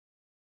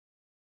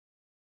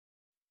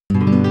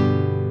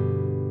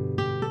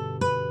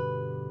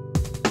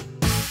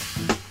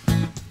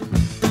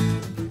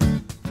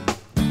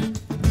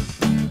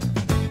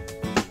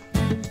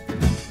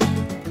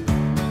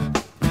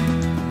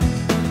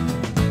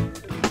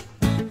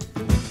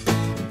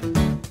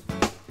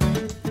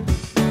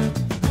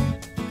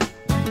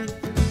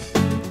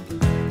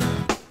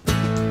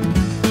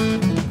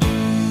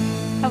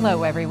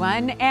Hello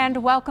everyone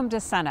and welcome to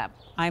SUNUP.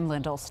 I'm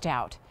Lyndall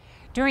Stout.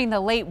 During the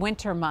late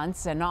winter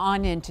months and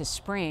on into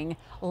spring,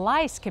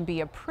 lice can be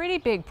a pretty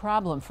big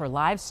problem for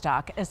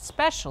livestock,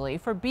 especially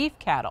for beef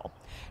cattle.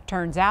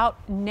 Turns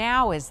out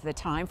now is the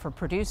time for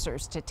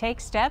producers to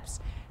take steps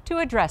to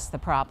address the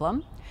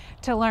problem.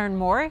 To learn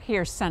more,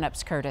 here's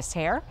SUNUP's Curtis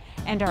Hare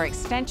and our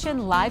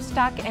Extension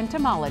livestock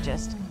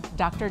entomologist,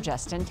 Dr.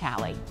 Justin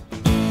Talley.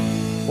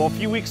 Well, a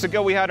few weeks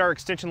ago, we had our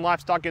Extension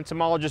livestock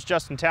entomologist,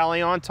 Justin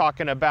Talley, on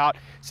talking about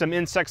some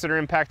insects that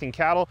are impacting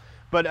cattle.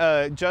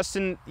 But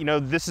Justin, you know,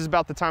 this is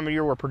about the time of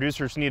year where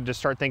producers need to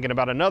start thinking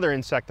about another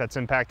insect that's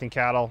impacting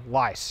cattle,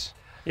 lice.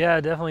 Yeah,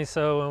 definitely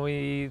so. When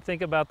we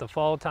think about the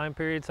fall time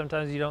period,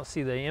 sometimes you don't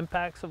see the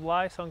impacts of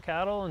lice on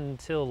cattle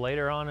until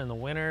later on in the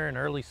winter and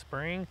early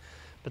spring.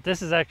 But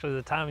this is actually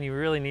the time when you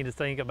really need to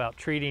think about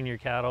treating your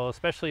cattle,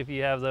 especially if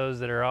you have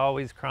those that are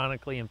always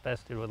chronically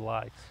infested with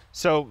lice.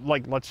 So,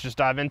 let's just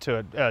dive into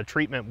it.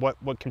 Treatment,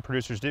 what can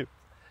producers do?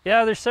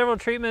 Yeah, there's several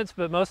treatments,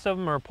 but most of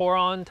them are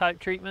pour-on type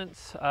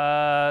treatments.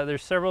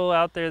 There's several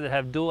out there that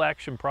have dual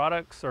action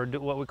products, or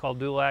what we call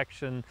dual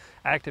action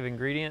active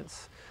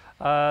ingredients.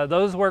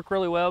 Those work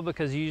really well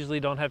because you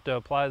usually don't have to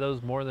apply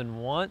those more than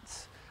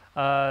once.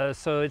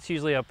 So it's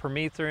usually a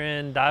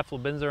permethrin,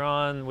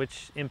 diflubenzuron,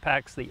 which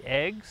impacts the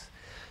eggs.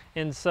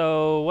 And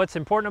so what's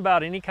important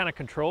about any kind of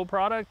control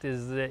product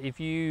is that if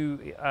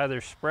you either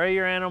spray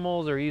your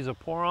animals or use a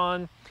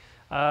pour-on,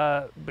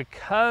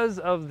 because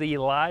of the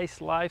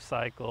lice life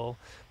cycle,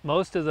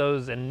 most of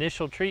those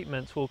initial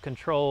treatments will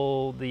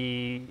control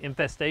the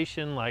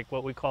infestation, like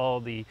what we call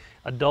the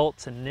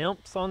adults and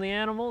nymphs on the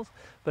animals,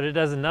 but it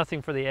does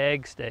nothing for the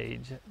egg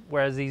stage,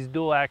 whereas these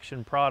dual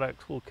action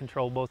products will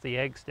control both the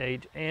egg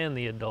stage and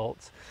the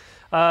adults.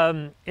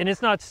 And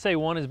it's not to say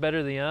one is better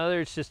than the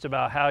other, it's just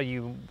about how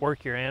you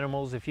work your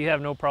animals. If you have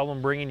no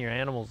problem bringing your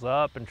animals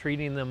up and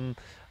treating them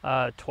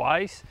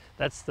twice,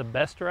 that's the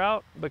best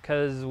route,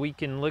 because we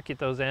can look at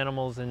those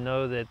animals and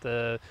know that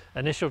the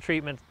initial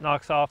treatment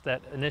knocks off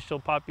that initial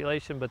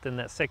population, but then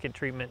that second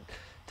treatment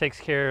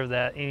takes care of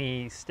that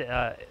any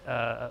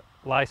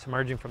lice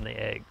emerging from the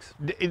eggs.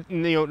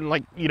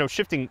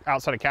 Shifting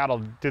outside of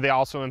cattle, do they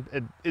also,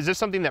 is this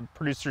something that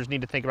producers need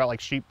to think about, like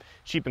sheep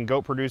and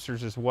goat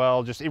producers as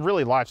well, just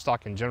really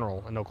livestock in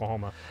general in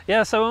Oklahoma?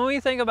 Yeah, so when we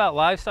think about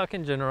livestock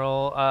in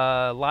general,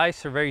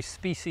 lice are very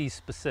species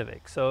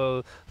specific.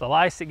 So the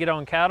lice that get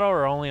on cattle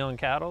are only on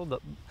cattle.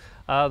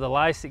 The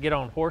lice that get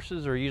on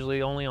horses are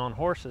usually only on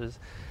horses.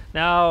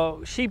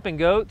 Now, sheep and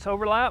goats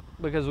overlap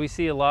because we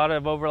see a lot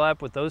of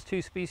overlap with those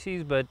two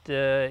species, but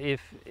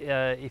if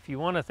you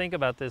want to think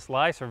about this,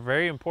 lice are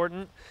very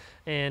important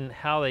in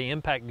how they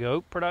impact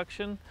goat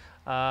production.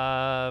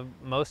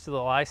 Most of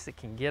the lice that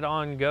can get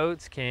on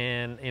goats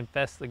can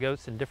infest the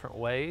goats in different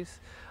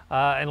ways.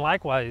 And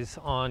likewise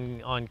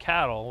on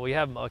cattle, we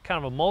have a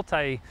kind of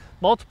a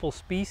multiple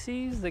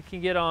species that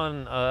can get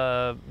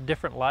on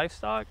different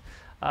livestock.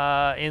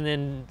 And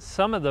then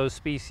some of those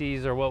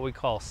species are what we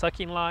call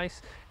sucking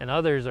lice, and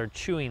others are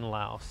chewing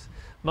louse.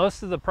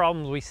 Most of the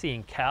problems we see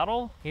in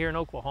cattle here in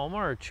Oklahoma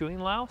are chewing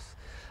louse,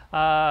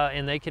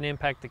 and they can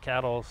impact the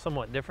cattle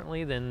somewhat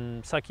differently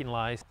than sucking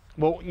lice.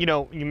 Well,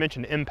 you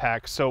mentioned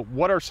impacts. So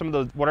what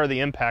are the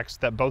impacts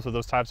that both of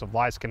those types of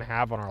lice can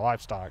have on our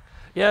livestock?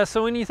 Yeah,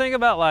 so when you think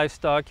about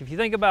livestock, if you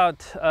think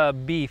about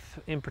beef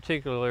in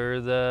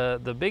particular,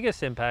 the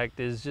biggest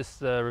impact is just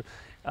the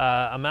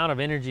amount of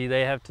energy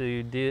they have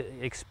to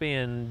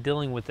expend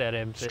dealing with that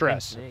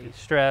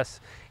stress.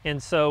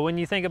 And so when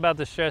you think about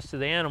the stress to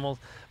the animals,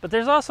 but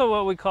there's also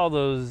what we call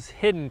those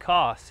hidden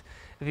costs.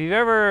 If you've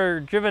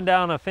ever driven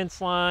down a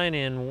fence line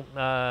in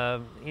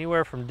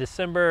anywhere from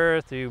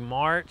December through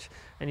March,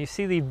 and you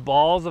see these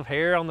balls of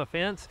hair on the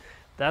fence,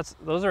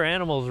 those are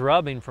animals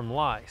rubbing from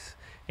lice.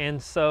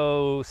 And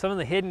so some of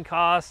the hidden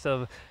costs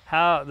of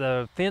how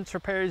the fence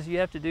repairs you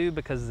have to do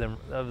because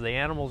of the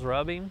animals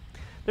rubbing.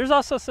 There's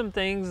also some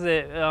things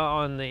that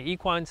on the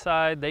equine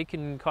side, they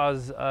can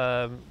cause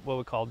what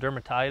we call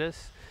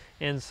dermatitis.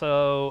 And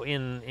so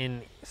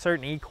in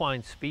certain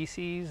equine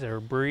species or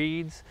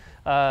breeds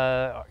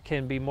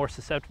can be more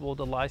susceptible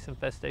to lice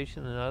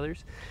infestation than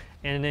others.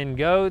 And in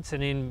goats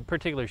and in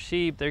particular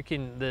sheep,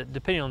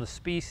 depending on the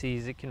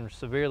species, it can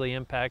severely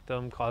impact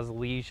them, cause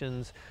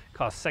lesions,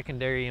 cause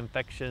secondary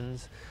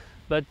infections.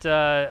 But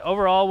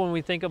overall, when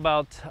we think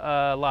about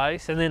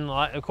lice, and then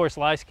of course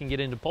lice can get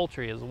into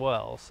poultry as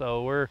well.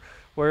 So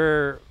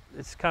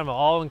it's kind of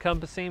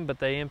all-encompassing, but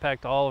they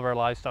impact all of our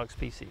livestock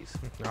species.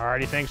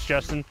 Alrighty, thanks,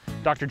 Justin.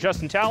 Dr.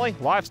 Justin Talley,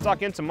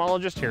 livestock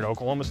entomologist here at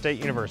Oklahoma State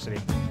University.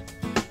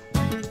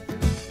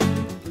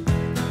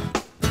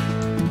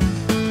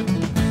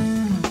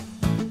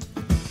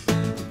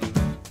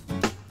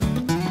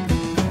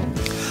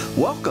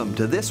 Welcome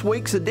to this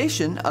week's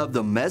edition of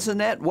the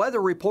Mesonet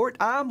Weather Report.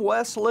 I'm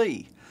Wes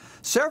Lee.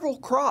 Several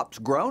crops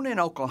grown in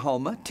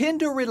Oklahoma tend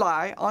to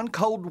rely on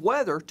cold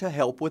weather to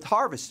help with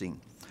harvesting.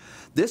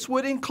 This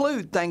would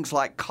include things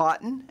like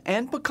cotton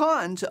and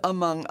pecans,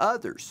 among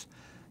others.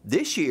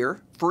 This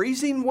year,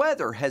 freezing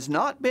weather has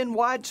not been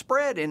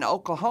widespread in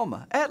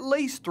Oklahoma, at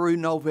least through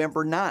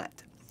November 9th.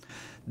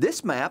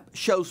 This map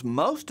shows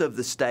most of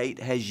the state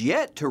has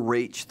yet to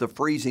reach the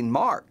freezing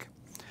mark.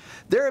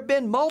 There have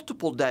been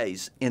multiple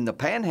days in the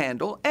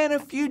Panhandle and a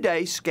few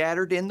days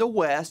scattered in the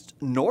west,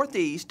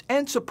 northeast,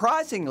 and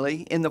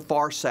surprisingly in the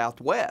far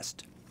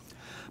southwest.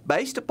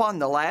 Based upon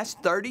the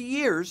last 30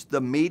 years,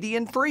 the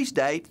median freeze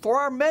date for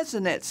our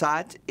mesonet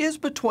sites is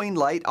between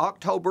late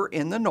October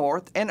in the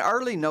north and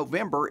early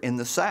November in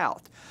the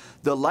south.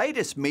 The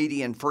latest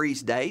median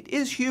freeze date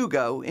is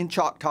Hugo in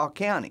Choctaw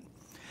County.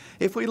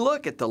 If we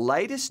look at the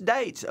latest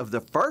dates of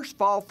the first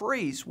fall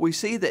freeze, we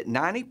see that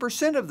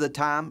 90% of the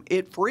time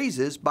it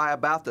freezes by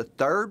about the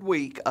third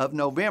week of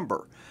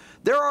November.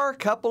 There are a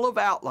couple of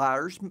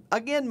outliers,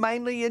 again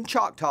mainly in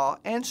Choctaw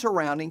and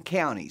surrounding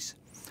counties.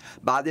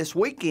 By this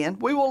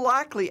weekend, we will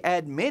likely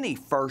add many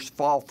first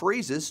fall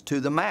freezes to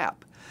the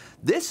map.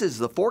 This is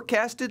the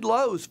forecasted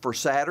lows for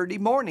Saturday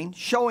morning,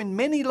 showing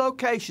many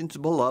locations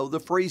below the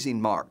freezing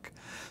mark.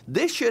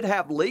 This should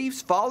have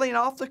leaves falling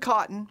off the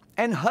cotton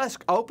and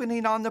husk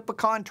opening on the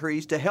pecan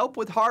trees to help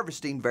with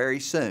harvesting very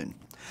soon.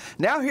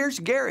 Now here's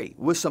Gary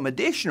with some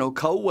additional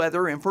cold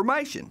weather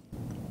information.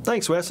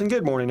 Thanks, Wes, and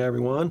good morning,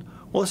 everyone.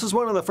 Well, this is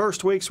one of the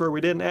first weeks where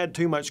we didn't add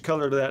too much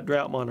color to that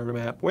drought monitor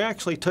map. We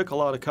actually took a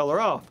lot of color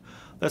off.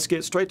 Let's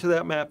get straight to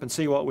that map and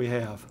see what we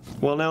have.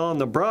 Well, now on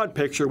the broad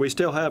picture, we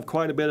still have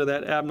quite a bit of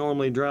that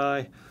abnormally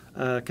dry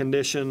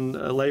condition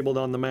labeled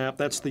on the map.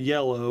 That's the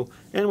yellow.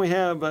 And we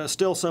have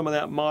still some of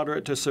that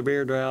moderate to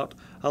severe drought,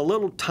 a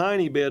little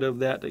tiny bit of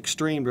that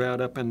extreme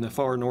drought up in the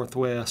far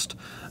northwest.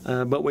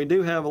 But we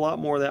do have a lot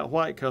more of that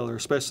white color,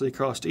 especially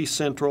across east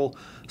central,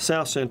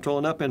 south central,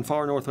 and up in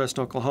far northwest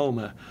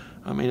Oklahoma.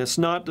 I mean, it's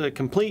not a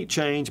complete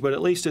change, but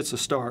at least it's a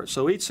start.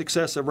 So each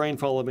successive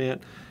rainfall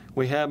event,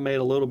 we have made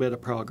a little bit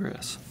of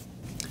progress.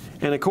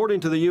 And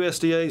according to the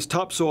USDA's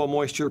topsoil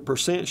moisture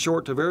percent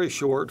short to very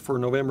short for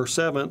November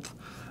 7th,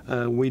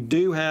 we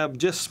do have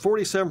just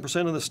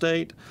 47% of the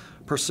state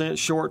percent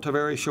short to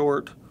very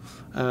short.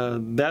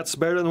 That's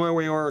better than where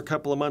we were a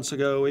couple of months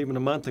ago, even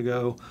a month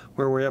ago,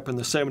 where we're up in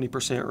the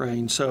 70%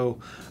 range. So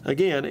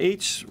again,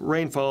 each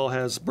rainfall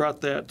has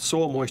brought that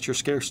soil moisture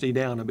scarcity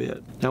down a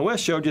bit. Now Wes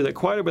showed you that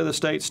quite a bit of the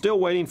state's still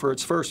waiting for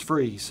its first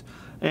freeze.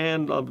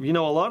 And you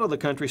know, a lot of the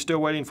country is still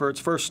waiting for its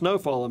first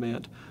snowfall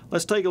event.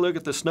 Let's take a look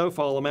at the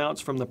snowfall amounts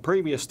from the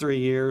previous 3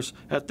 years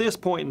at this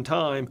point in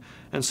time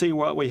and see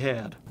what we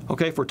had.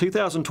 Okay, for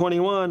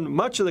 2021,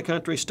 much of the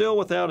country still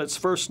without its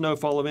first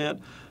snowfall event.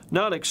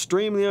 Not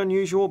extremely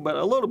unusual, but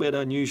a little bit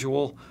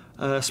unusual,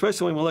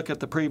 especially when we look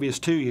at the previous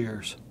 2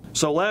 years.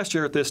 So last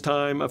year at this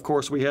time, of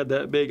course, we had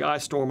that big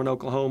ice storm in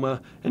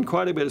Oklahoma and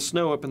quite a bit of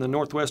snow up in the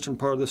northwestern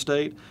part of the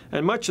state,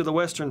 and much of the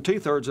western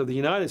two-thirds of the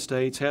United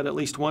States had at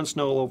least one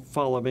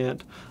snowfall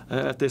event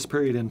at this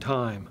period in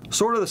time.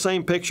 Sort of the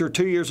same picture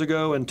 2 years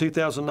ago in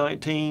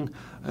 2019,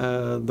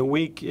 the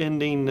week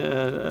ending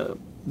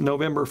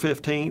November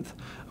 15th,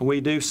 we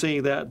do see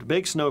that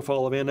big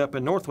snowfall event up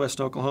in northwest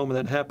Oklahoma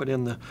that happened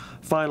in the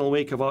final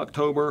week of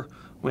October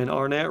when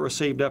Arnett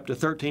received up to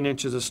 13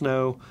 inches of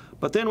snow.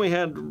 But then we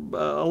had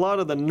a lot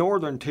of the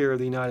northern tier of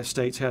the United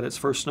States had its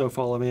first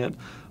snowfall event.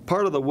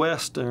 Part of the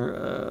west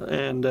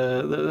and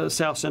the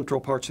south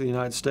central parts of the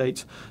United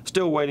States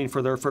still waiting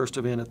for their first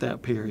event at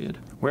that period.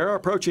 We're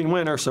approaching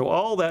winter, so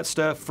all that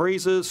stuff,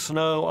 freezes,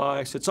 snow,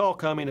 ice, it's all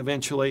coming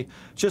eventually,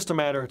 just a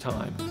matter of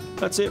time.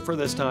 That's it for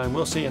this time.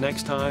 We'll see you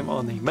next time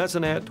on the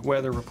Mesonet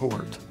Weather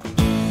Report.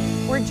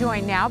 We're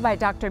joined now by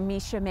Dr.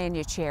 Misha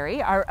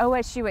Manuchehri, our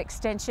OSU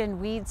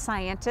Extension weed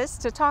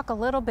scientist, to talk a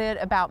little bit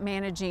about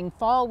managing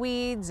fall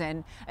weeds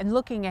and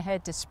looking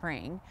ahead to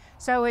spring.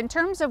 So in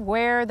terms of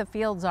where the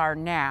fields are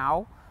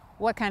now,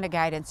 what kind of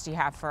guidance do you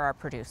have for our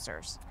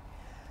producers?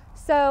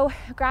 So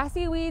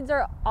grassy weeds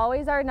are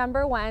always our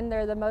number one.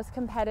 They're the most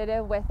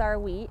competitive with our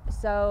wheat.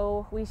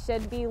 So we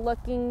should be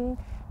looking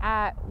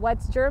at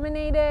what's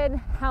germinated,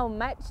 how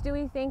much do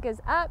we think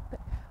is up,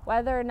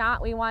 whether or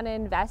not we want to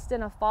invest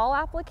in a fall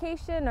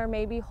application or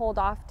maybe hold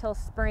off till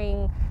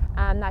spring.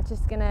 That's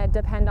just going to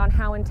depend on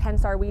how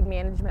intense our weed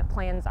management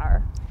plans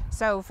are.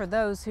 So for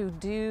those who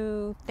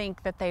do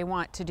think that they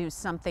want to do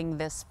something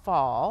this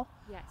fall,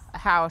 yes,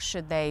 how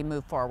should they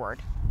move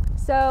forward?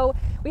 So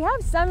we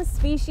have some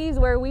species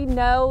where we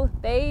know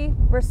they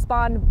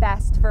respond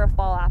best for a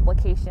fall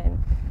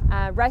application.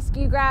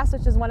 Rescue grass,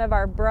 which is one of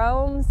our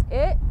bromes,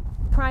 it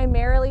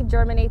primarily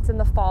germinates in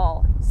the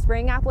fall.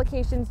 Spring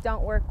applications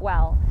don't work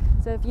well.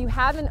 So if you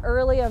have an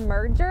early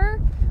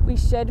emerger, we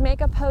should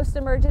make a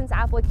post-emergence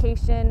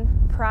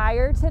application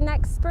prior to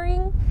next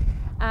spring.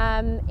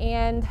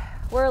 And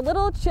we're a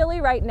little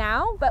chilly right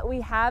now, but we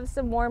have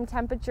some warm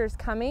temperatures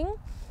coming.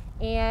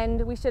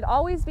 And we should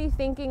always be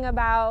thinking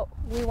about,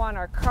 we want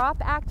our crop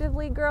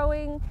actively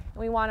growing and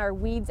we want our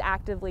weeds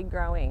actively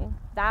growing.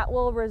 That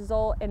will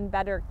result in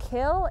better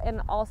kill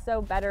and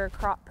also better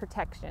crop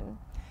protection.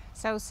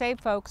 So say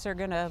folks are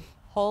going to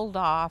hold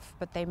off,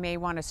 but they may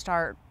want to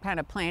start kind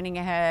of planning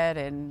ahead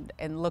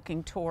and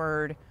looking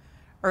toward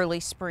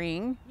early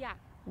spring. Yeah.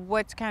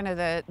 What's kind of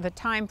the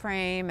time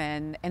frame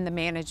and the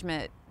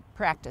management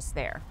practice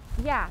there?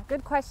 Yeah,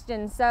 good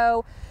question.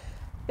 So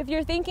If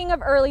you're thinking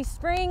of early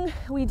spring,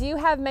 we do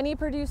have many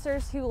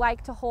producers who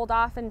like to hold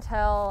off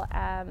until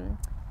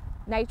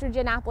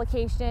nitrogen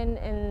application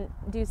and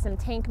do some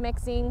tank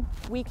mixing.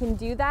 We can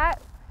do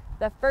that.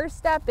 The first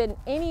step in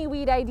any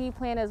weed ID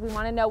plan is we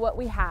want to know what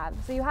we have.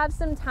 So you have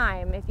some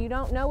time. If you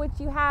don't know what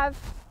you have,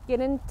 get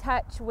in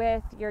touch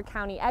with your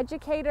county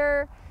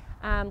educator.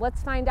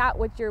 Let's find out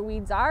what your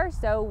weeds are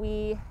so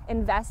we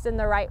invest in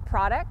the right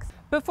products.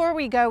 Before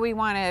we go, we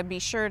want to be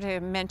sure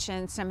to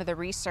mention some of the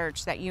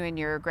research that you and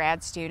your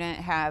grad student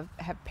have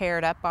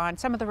paired up on.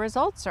 Some of the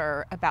results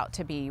are about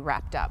to be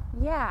wrapped up.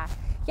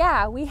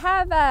 Yeah, we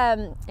have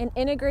an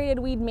integrated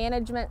weed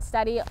management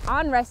study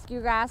on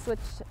rescue grass, which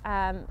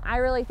I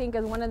really think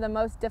is one of the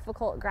most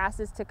difficult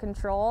grasses to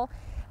control.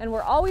 And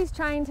we're always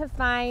trying to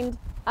find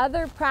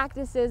other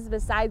practices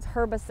besides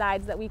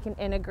herbicides that we can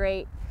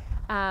integrate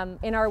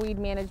in our weed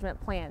management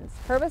plans.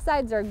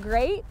 Herbicides are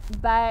great,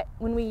 but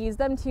when we use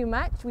them too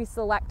much, we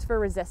select for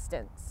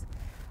resistance.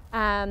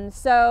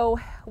 So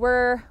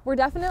we're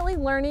definitely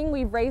learning.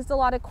 We've raised a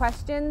lot of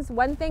questions.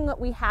 One thing that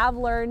we have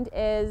learned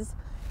is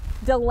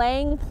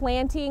delaying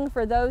planting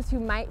for those who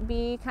might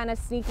be kind of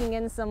sneaking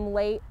in some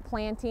late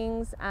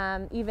plantings,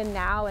 even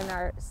now in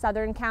our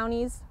southern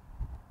counties.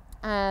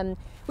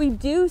 We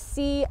do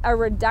see a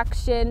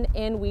reduction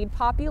in weed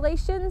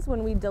populations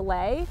when we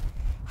delay.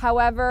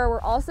 However,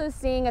 we're also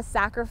seeing a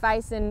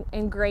sacrifice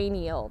in grain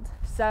yield.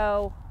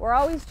 So we're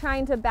always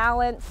trying to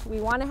balance. We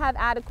want to have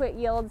adequate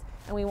yields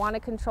and we want to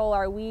control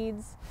our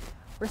weeds.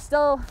 We're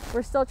still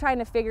trying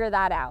to figure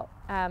that out,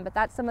 but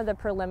that's some of the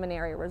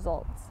preliminary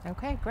results.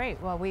 Okay,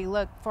 great. Well, we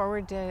look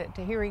forward to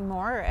hearing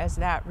more as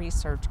that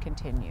research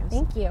continues.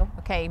 Thank you.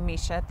 Okay,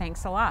 Misha,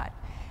 thanks a lot.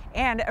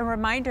 And a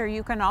reminder,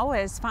 you can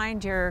always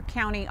find your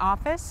county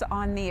office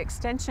on the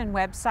Extension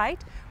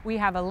website. We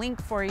have a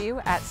link for you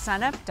at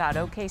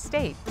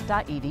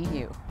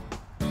sunup.okstate.edu.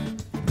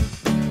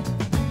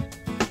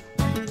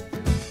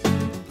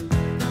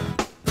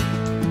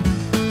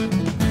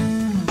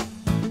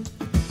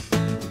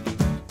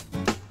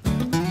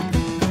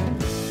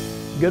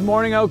 Good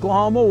morning,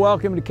 Oklahoma.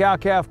 Welcome to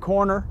Cow-Calf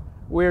Corner.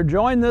 We are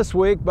joined this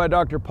week by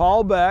Dr.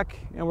 Paul Beck,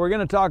 and we're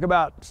going to talk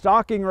about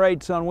stocking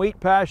rates on wheat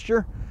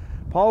pasture.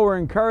 Paul, we're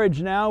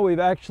encouraged now. We've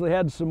actually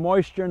had some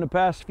moisture in the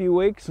past few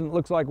weeks, and it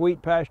looks like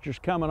wheat pasture's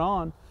coming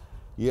on.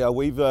 Yeah,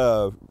 we've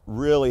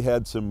really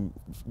had some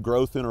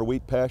growth in our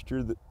wheat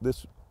pasture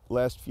this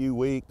last few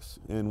weeks,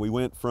 and we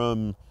went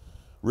from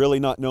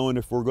really not knowing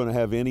if we're going to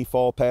have any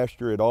fall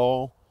pasture at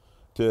all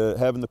to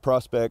having the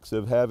prospects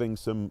of having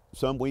some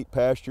wheat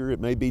pasture. It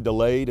may be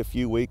delayed a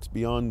few weeks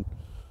beyond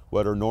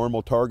what our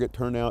normal target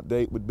turnout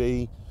date would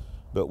be,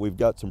 but we've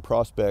got some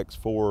prospects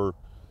for,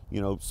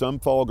 some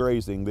fall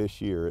grazing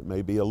this year. It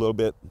may be a little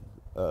bit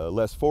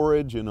less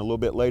forage and a little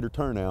bit later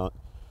turnout,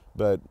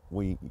 but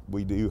we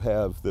do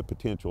have the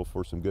potential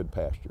for some good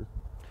pasture.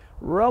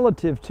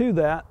 Relative to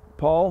that,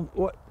 Paul,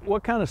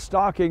 what kind of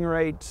stocking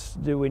rates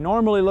do we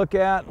normally look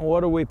at, and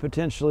what are we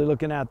potentially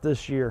looking at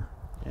this year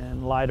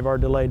in light of our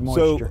delayed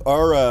moisture? So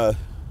our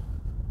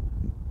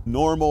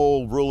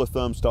normal rule of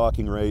thumb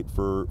stocking rate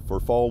for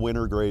fall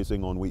winter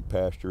grazing on wheat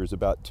pasture is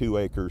about 2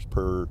 acres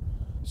per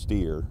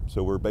steer.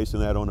 So we're basing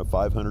that on a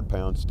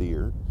 500-pound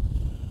steer.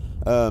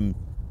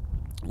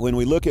 When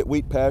we look at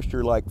wheat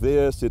pasture like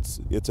this,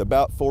 it's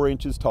about 4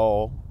 inches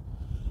tall,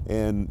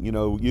 and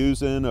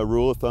using a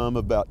rule of thumb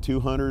about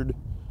 200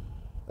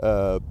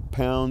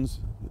 pounds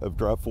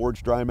of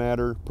forage dry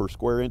matter per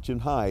square inch in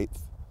height,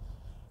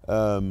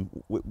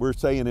 we're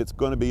saying it's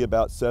going to be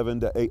about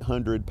 700 to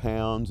 800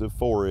 pounds of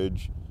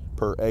forage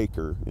per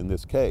acre in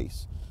this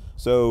case.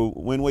 So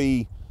when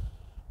we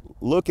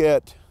look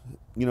at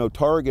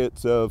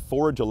targets of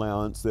forage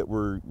allowance that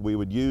we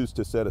would use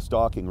to set a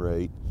stocking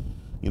rate,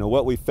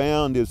 what we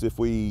found is if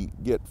we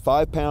get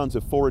 5 pounds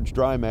of forage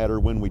dry matter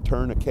when we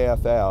turn a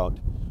calf out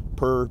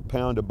per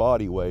pound of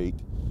body weight,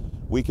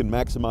 we can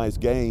maximize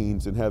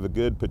gains and have a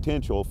good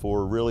potential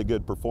for really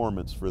good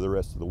performance for the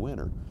rest of the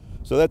winter.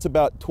 So that's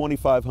about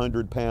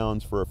 2,500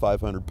 pounds for a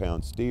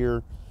 500-pound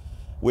steer.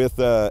 With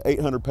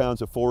 800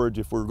 pounds of forage,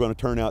 if we're going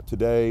to turn out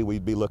today,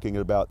 we'd be looking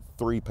at about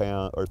 3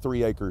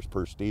 acres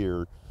per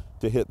steer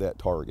to hit that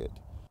target.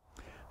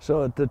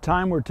 So at the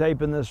time we're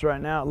taping this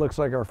right now, it looks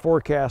like our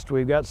forecast,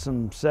 we've got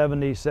some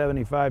 70,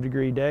 75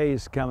 degree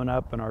days coming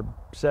up in our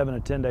 7 to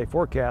 10 day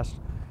forecast.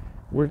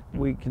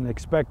 We can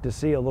expect to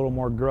see a little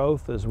more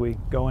growth as we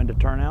go into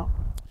turnout?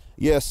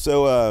 Yes,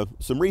 so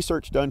some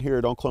research done here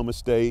at Oklahoma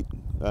State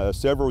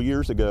several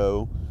years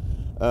ago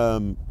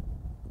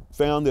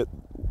found that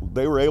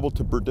they were able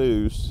to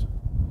produce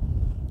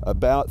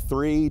about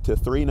 3 to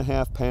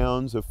 3.5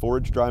 pounds of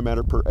forage dry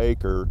matter per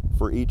acre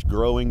for each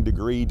growing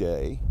degree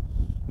day.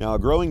 Now, a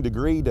growing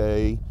degree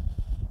day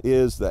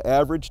is the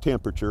average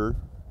temperature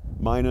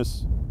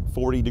minus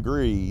 40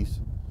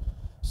 degrees.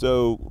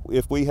 So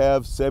if we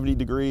have 70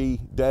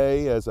 degree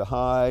day as a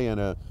high and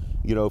a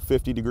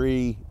 50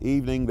 degree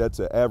evening, that's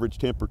an average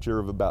temperature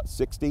of about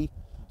 60.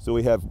 So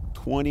we have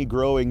 20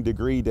 growing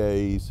degree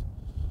days,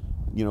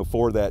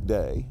 for that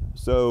day.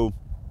 So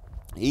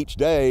each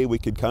day we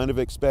could kind of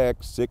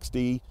expect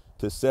 60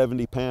 to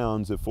 70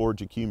 pounds of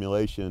forage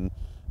accumulation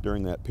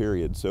during that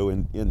period. So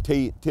in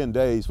 10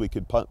 days, we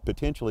could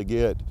potentially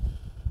get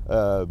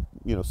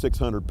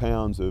 600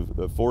 pounds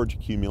of forage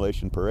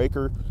accumulation per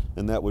acre,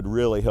 and that would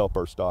really help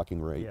our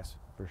stocking rates. Yes,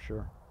 for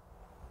sure.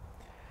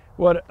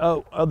 What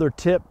other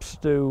tips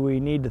do we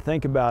need to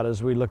think about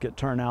as we look at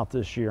turnout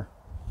this year?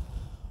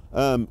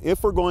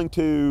 If we're going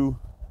to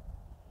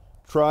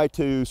try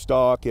to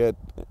stock at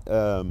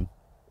 2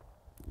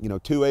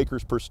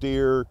 acres per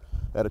steer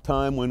at a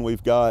time when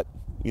we've got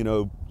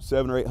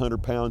 700 or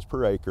 800 pounds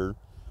per acre,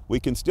 we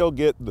can still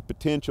get the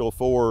potential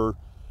for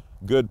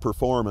good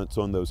performance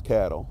on those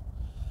cattle.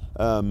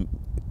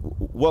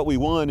 What we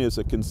want is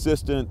a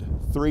consistent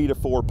 3 to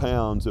 4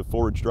 pounds of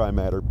forage dry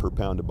matter per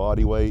pound of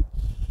body weight.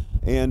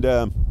 And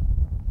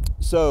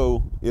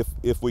so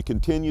if we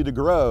continue to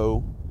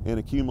grow and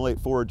accumulate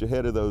forage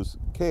ahead of those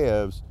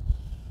calves,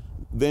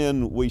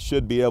 then we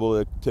should be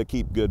able to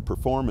keep good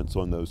performance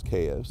on those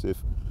calves.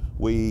 If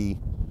we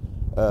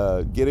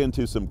get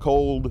into some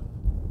cold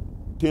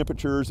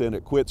temperatures and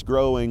it quits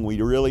growing,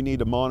 we really need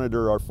to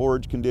monitor our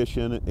forage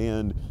condition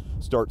and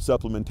start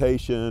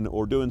supplementation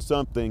or doing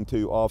something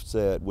to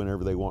offset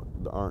whenever they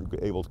aren't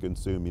able to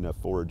consume enough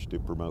forage to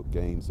promote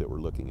gains that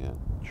we're looking at.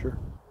 Sure.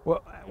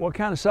 What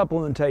kind of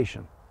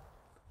supplementation?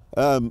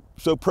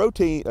 So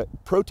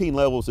protein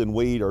levels in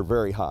wheat are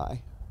very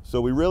high. So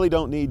we really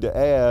don't need to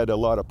add a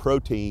lot of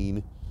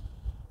protein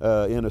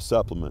in a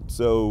supplement.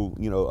 So,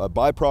 a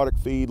byproduct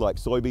feed like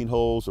soybean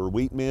hulls or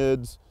wheat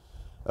midds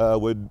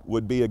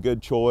would be a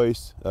good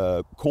choice.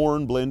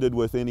 Corn blended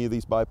with any of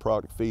these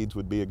byproduct feeds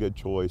would be a good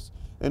choice.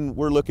 And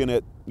we're looking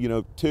at,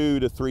 2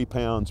 to 3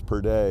 pounds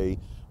per day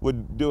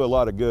would do a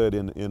lot of good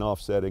in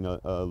offsetting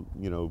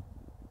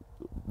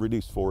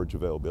reduced forage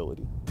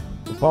availability.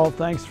 Well, Paul,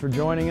 thanks for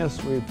joining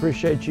us. We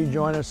appreciate you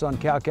joining us on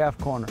Cow-Calf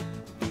Corner.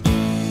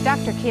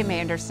 Dr. Kim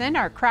Anderson,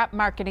 our crop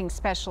marketing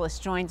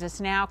specialist, joins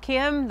us now.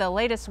 Kim, the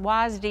latest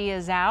WASDE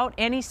is out.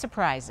 Any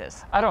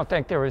surprises? I don't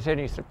think there was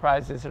any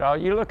surprises at all.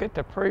 You look at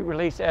the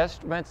pre-release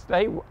estimates,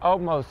 they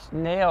almost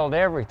nailed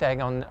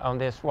everything on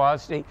this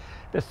WASDE.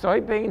 The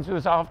soybeans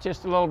was off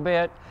just a little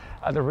bit.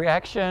 The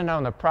reaction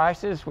on the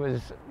prices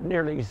was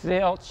nearly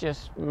zilch,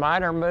 just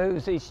minor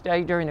moves each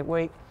day during the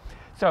week.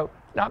 So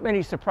not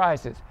many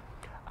surprises.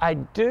 I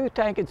do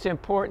think it's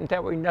important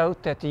that we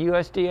note that the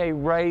USDA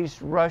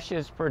raised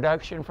Russia's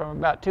production from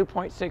about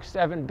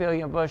 2.67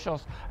 billion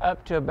bushels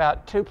up to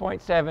about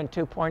 2.7,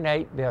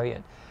 2.8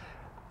 billion.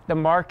 The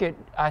market,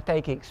 I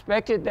think,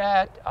 expected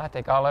that. I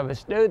think all of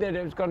us knew that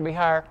it was going to be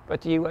higher,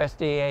 but the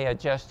USDA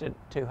adjusted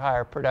to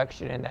higher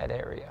production in that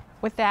area.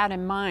 With that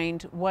in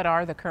mind, what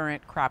are the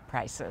current crop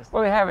prices?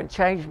 Well, they haven't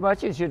changed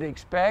much, as you'd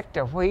expect.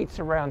 Wheat's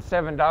around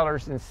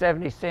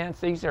 $7.70.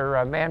 These are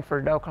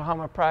Manford,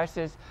 Oklahoma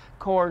prices.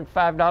 Corn,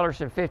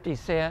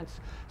 $5.50.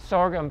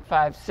 Sorghum,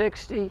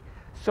 $5.60.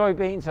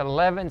 Soybeans,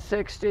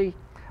 $11.60.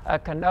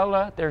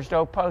 Canola, there's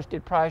no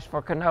posted price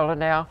for canola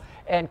now.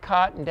 And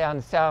cotton down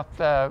in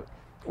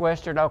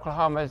southwestern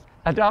Oklahoma is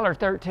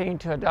 $1.13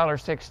 to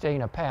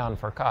 $1.16 a pound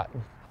for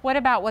cotton. What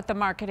about what the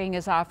marketing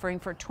is offering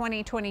for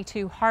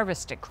 2022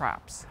 harvested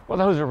crops? Well,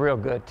 those are real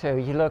good too.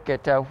 You look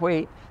at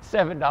wheat,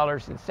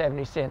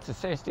 $7.70,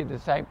 essentially the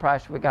same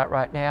price we got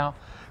right now.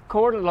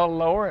 Corn a little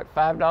lower at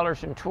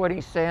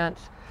 $5.20.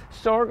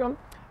 Sorghum,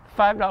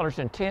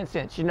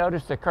 $5.10. You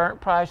notice the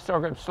current price,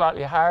 sorghum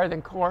slightly higher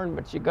than corn,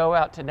 but you go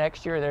out to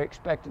next year, they're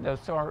expecting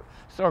those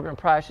sorghum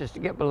prices to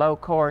get below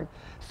corn.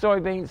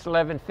 Soybeans,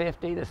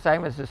 $11.50, the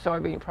same as the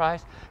soybean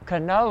price.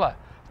 Canola,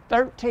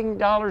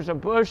 $13 a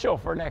bushel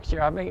for next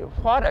year. I mean,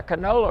 what a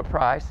canola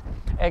price.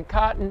 And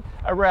cotton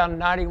around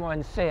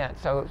 91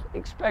 cents. So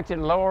expected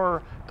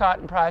lower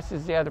cotton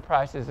prices, the other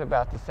prices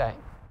about the same.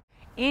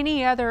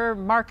 Any other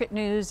market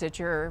news that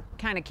you're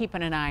kind of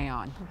keeping an eye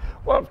on?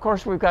 Well, of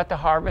course, we've got the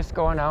harvest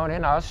going on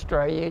in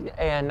Australia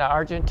and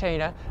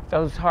Argentina.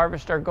 Those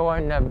harvests are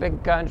going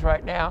big guns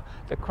right now.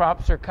 The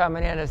crops are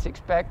coming in as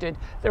expected.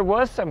 There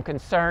was some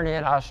concern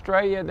in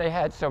Australia. They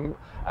had some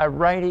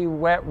rainy,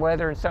 wet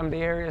weather in some of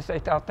the areas. They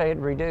thought they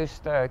had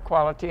reduced the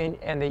quality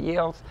and the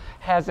yields.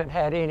 Hasn't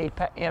had any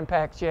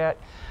impacts yet.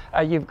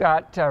 You've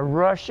got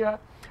Russia.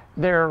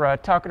 They're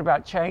talking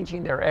about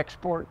changing their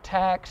export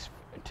tax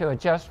to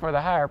adjust for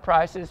the higher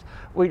prices.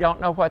 We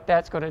don't know what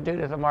that's going to do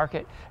to the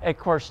market. Of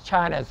course,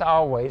 China is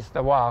always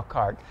the wild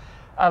card.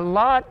 A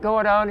lot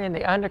going on in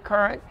the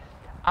undercurrent.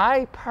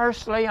 I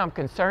personally am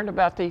concerned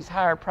about these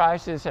higher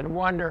prices and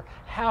wonder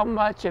how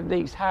much of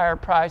these higher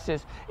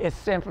prices is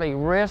simply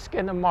risk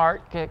in the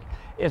market,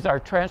 is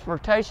our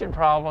transportation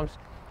problems,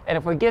 and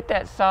if we get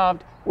that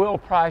solved, will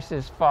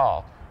prices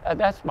fall?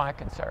 That's my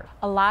concern.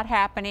 A lot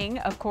happening,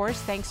 of course.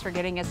 Thanks for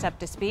getting us up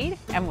to speed,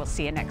 and we'll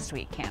see you next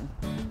week, Kim.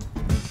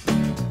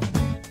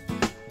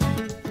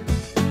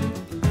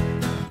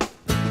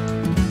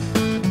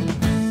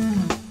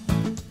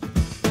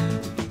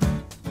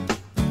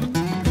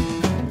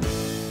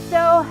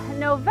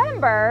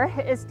 November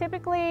is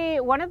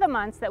typically one of the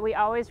months that we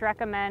always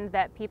recommend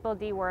that people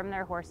deworm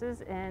their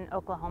horses in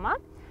Oklahoma.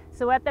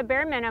 So at the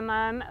bare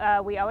minimum,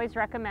 we always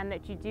recommend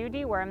that you do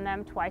deworm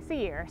them twice a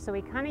year. So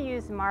we kind of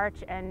use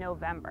March and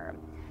November.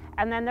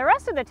 And then the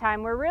rest of the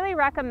time, we're really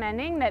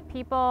recommending that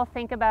people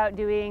think about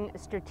doing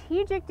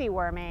strategic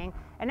deworming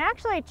and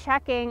actually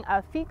checking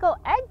a fecal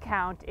egg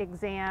count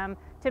exam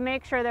to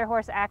make sure their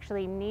horse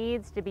actually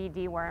needs to be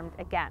dewormed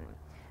again.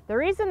 The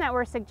reason that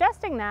we're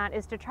suggesting that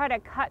is to try to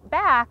cut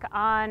back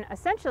on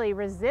essentially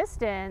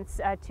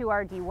resistance to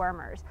our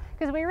dewormers,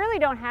 because we really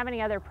don't have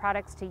any other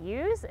products to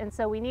use, and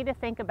so we need to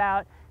think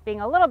about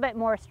being a little bit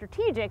more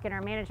strategic in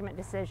our management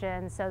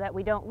decisions so that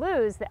we don't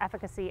lose the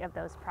efficacy of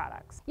those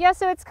products. Yeah,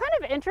 so it's kind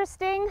of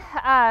interesting.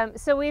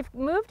 So we've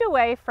moved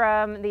away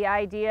from the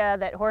idea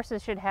that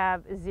horses should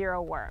have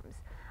 0 worms.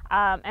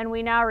 And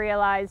we now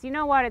realize, you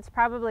know what, it's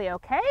probably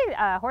okay.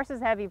 Horses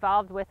have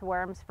evolved with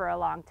worms for a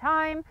long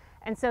time,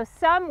 and so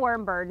some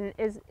worm burden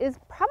is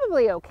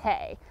probably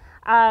okay.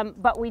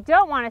 But we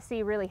don't want to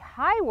see really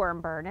high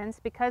worm burdens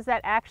because that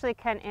actually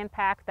can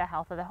impact the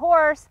health of the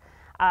horse.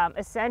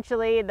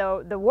 Essentially,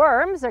 the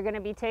worms are going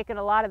to be taking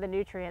a lot of the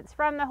nutrients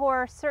from the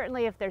horse.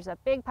 Certainly, if there's a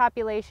big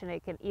population,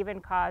 it can even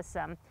cause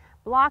some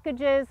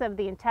blockages of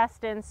the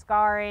intestines,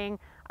 scarring,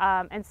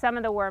 and some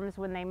of the worms,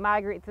 when they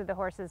migrate through the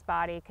horse's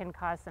body, can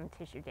cause some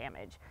tissue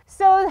damage.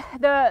 So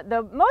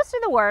the most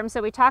of the worms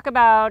that we talk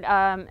about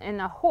in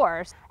the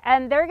horse,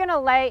 and they're going to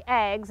lay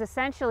eggs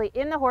essentially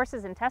in the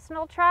horse's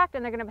intestinal tract,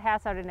 and they're going to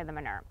pass out into the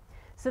manure.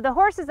 So the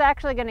horse is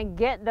actually going to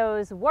get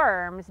those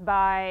worms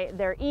by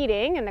their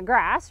eating in the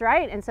grass,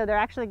 right? And so they're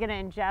actually going to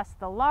ingest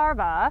the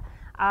larvae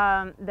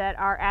that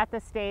are at the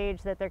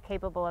stage that they're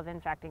capable of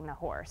infecting the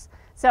horse.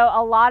 So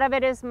a lot of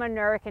it is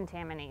manure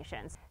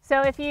contaminations.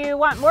 So if you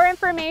want more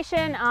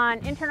information on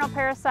internal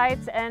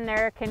parasites and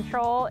their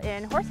control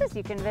in horses,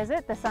 you can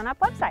visit the SUNUP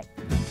website.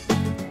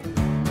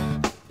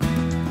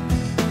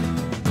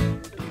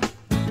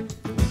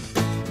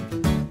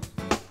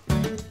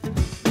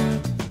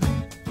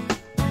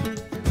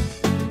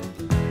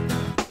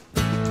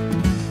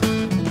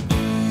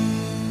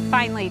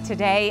 Finally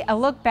today, a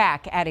look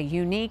back at a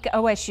unique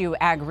OSU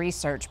Ag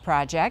Research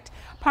project,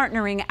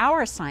 partnering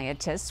our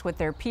scientists with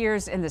their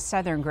peers in the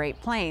Southern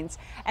Great Plains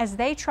as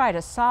they try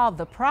to solve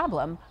the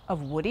problem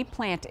of woody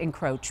plant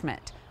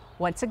encroachment.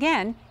 Once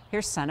again,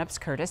 here's SUNUP's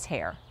Curtis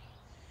Hare.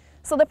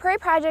 So the Prairie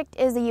Project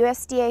is a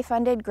USDA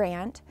funded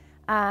grant,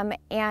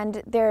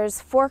 and there's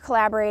 4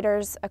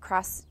 collaborators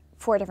across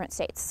 4 different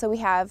states. So we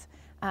have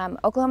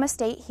Oklahoma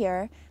State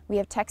here, we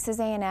have Texas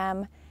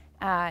A&M,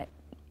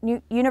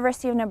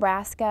 University of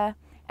Nebraska,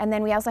 and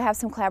then we also have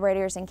some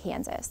collaborators in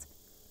Kansas.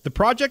 The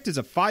project is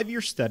a 5-year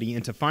study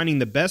into finding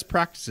the best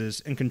practices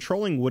in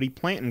controlling woody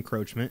plant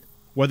encroachment.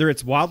 Whether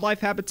it's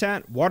wildlife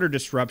habitat, water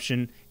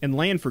disruption, and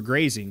land for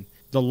grazing,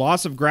 the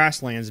loss of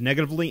grasslands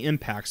negatively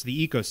impacts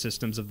the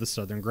ecosystems of the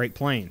Southern Great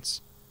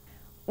Plains.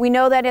 We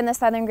know that in the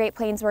Southern Great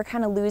Plains we're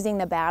kind of losing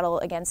the battle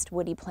against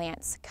woody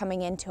plants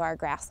coming into our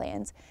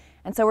grasslands.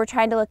 And so we're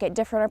trying to look at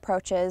different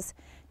approaches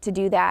to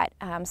do that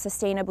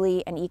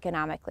sustainably and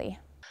economically.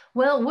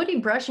 Well, woody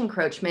brush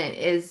encroachment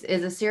is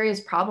a serious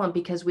problem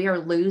because we are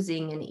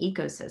losing an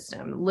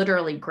ecosystem.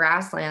 Literally,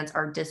 grasslands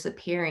are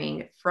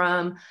disappearing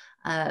from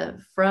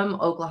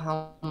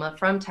Oklahoma,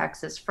 from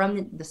Texas,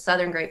 from the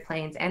Southern Great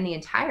Plains and the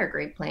entire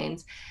Great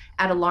Plains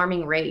at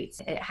alarming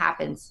rates. It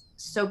happens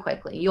so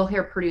quickly. You'll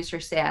hear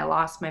producers say, "I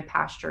lost my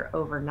pasture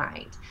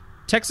overnight."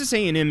 Texas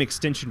A&M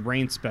Extension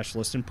Rain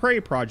Specialist and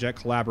Prairie Project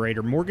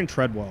collaborator Morgan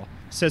Treadwell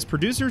says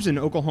producers in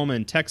Oklahoma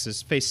and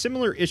Texas face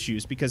similar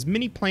issues because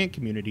many plant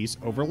communities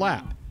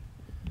overlap.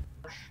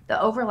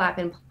 The overlap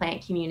in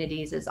plant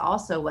communities is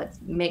also what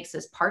makes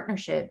this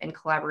partnership and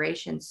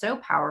collaboration so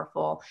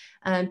powerful,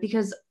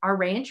 because our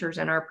ranchers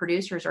and our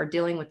producers are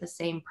dealing with the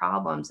same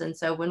problems. And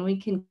so when we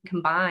can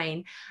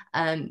combine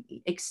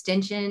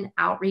extension,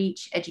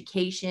 outreach,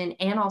 education,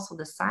 and also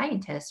the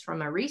scientists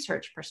from a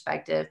research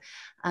perspective,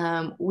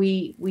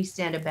 we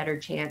stand a better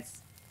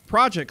chance.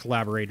 Project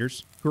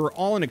collaborators, who are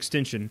all in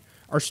extension,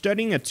 are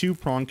studying a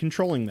 2-pronged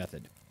controlling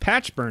method: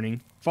 patch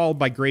burning, followed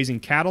by grazing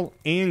cattle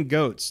and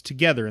goats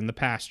together in the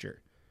pasture.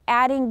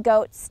 Adding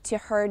goats to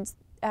herds,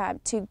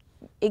 to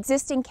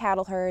existing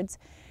cattle herds,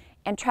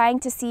 and trying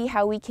to see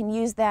how we can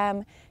use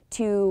them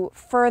to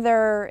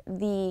further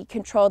the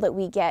control that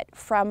we get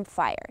from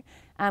fire.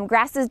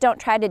 Grasses don't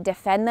try to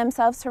defend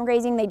themselves from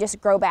grazing, they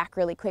just grow back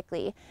really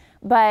quickly.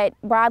 But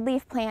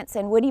broadleaf plants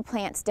and woody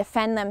plants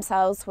defend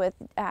themselves with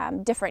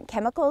different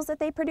chemicals that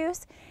they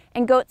produce,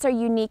 and goats are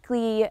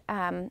uniquely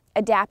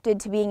adapted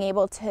to being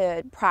able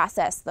to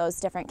process those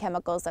different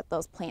chemicals that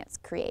those plants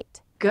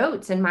create.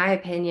 Goats, in my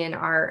opinion,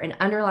 are an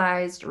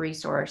underutilized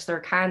resource. They're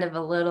kind of a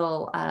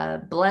little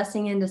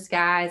blessing in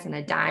disguise and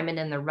a diamond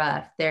in the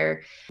rough.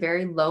 They're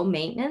very low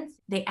maintenance.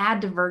 They add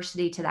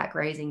diversity to that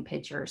grazing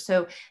picture.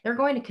 So they're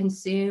going to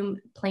consume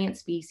plant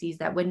species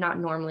that would not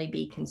normally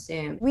be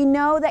consumed. We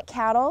know that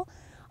cattle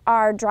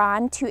are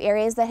drawn to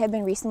areas that have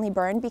been recently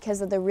burned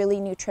because of the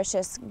really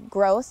nutritious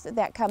growth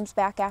that comes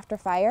back after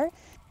fire.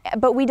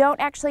 But we don't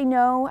actually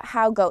know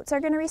how goats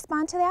are going to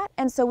respond to that.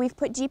 And so we've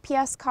put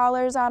GPS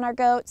collars on our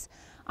goats,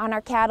 on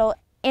our cattle,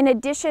 In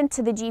addition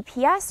to the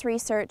GPS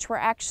research,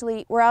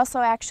 we're also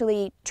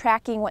actually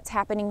tracking what's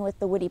happening with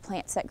the woody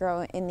plants that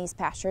grow in these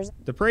pastures.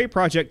 The Prairie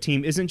Project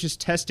team isn't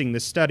just testing the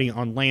study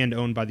on land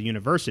owned by the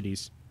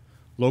universities.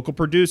 Local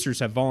producers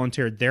have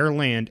volunteered their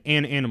land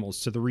and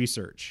animals to the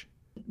research.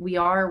 We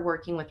are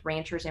working with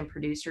ranchers and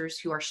producers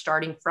who are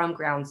starting from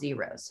ground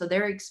zero. So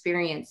they're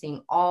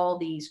experiencing all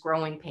these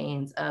growing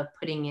pains of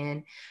putting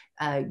in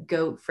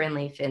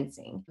goat-friendly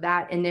fencing.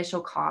 That initial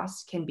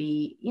cost can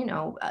be,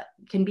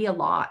 can be a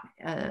lot,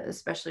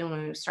 especially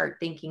when we start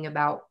thinking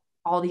about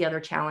all the other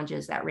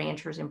challenges that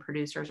ranchers and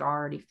producers are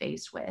already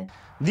faced with.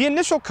 The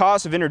initial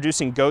cost of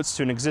introducing goats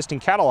to an existing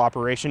cattle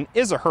operation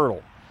is a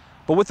hurdle.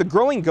 But with the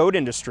growing goat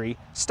industry,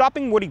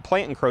 stopping woody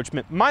plant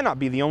encroachment might not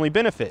be the only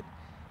benefit.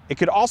 It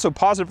could also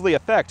positively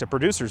affect a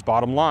producer's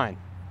bottom line.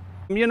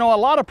 You know, a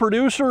lot of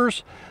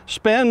producers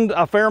spend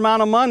a fair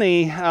amount of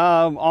money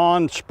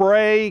on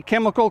spray,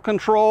 chemical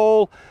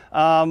control.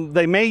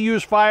 They may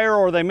use fire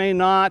or they may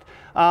not.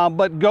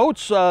 But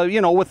goats,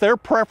 with their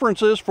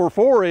preferences for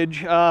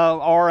forage,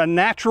 are a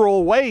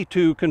natural way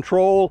to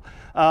control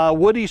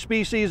woody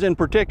species in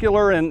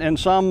particular and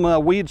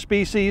some weed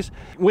species.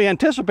 We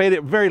anticipate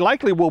it very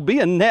likely will be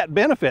a net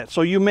benefit.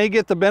 So you may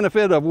get the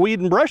benefit of weed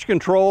and brush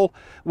control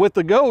with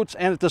the goats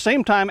and at the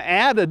same time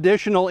add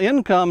additional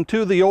income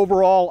to the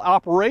overall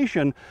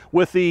operation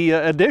with the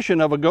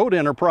addition of a goat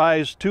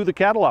enterprise to the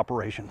cattle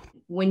operation.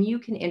 When you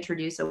can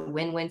introduce a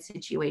win-win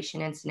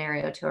situation and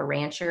scenario to a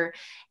rancher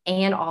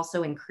and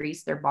also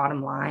increase their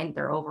bottom line,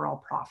 their overall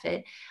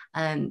profit,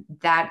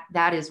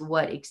 that is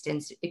what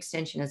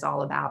extension is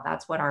all about.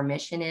 That's what our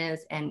mission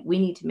is. And we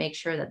need to make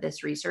sure that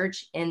this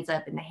research ends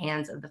up in the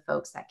hands of the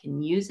folks that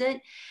can use it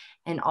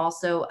and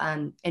also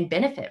and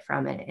benefit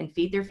from it and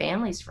feed their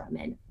families from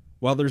it.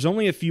 While there's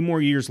only a few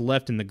more years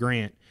left in the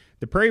grant,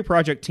 the Prairie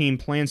Project team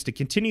plans to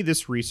continue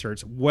this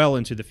research well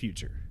into the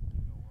future.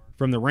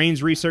 From the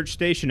Rains Research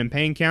Station in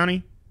Payne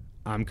County,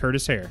 I'm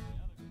Curtis Hare.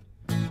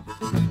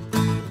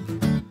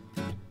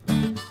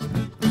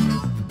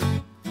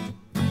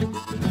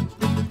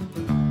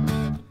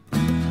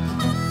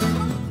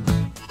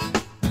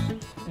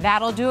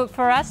 That'll do it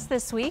for us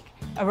this week.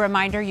 A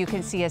reminder, you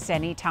can see us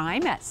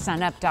anytime at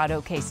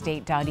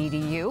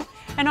sunup.okstate.edu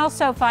and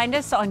also find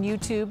us on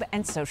YouTube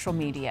and social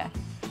media.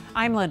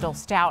 I'm Lyndall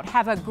Stout.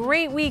 Have a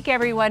great week,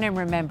 everyone, and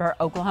remember,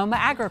 Oklahoma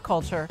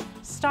agriculture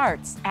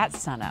starts at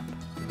sunup.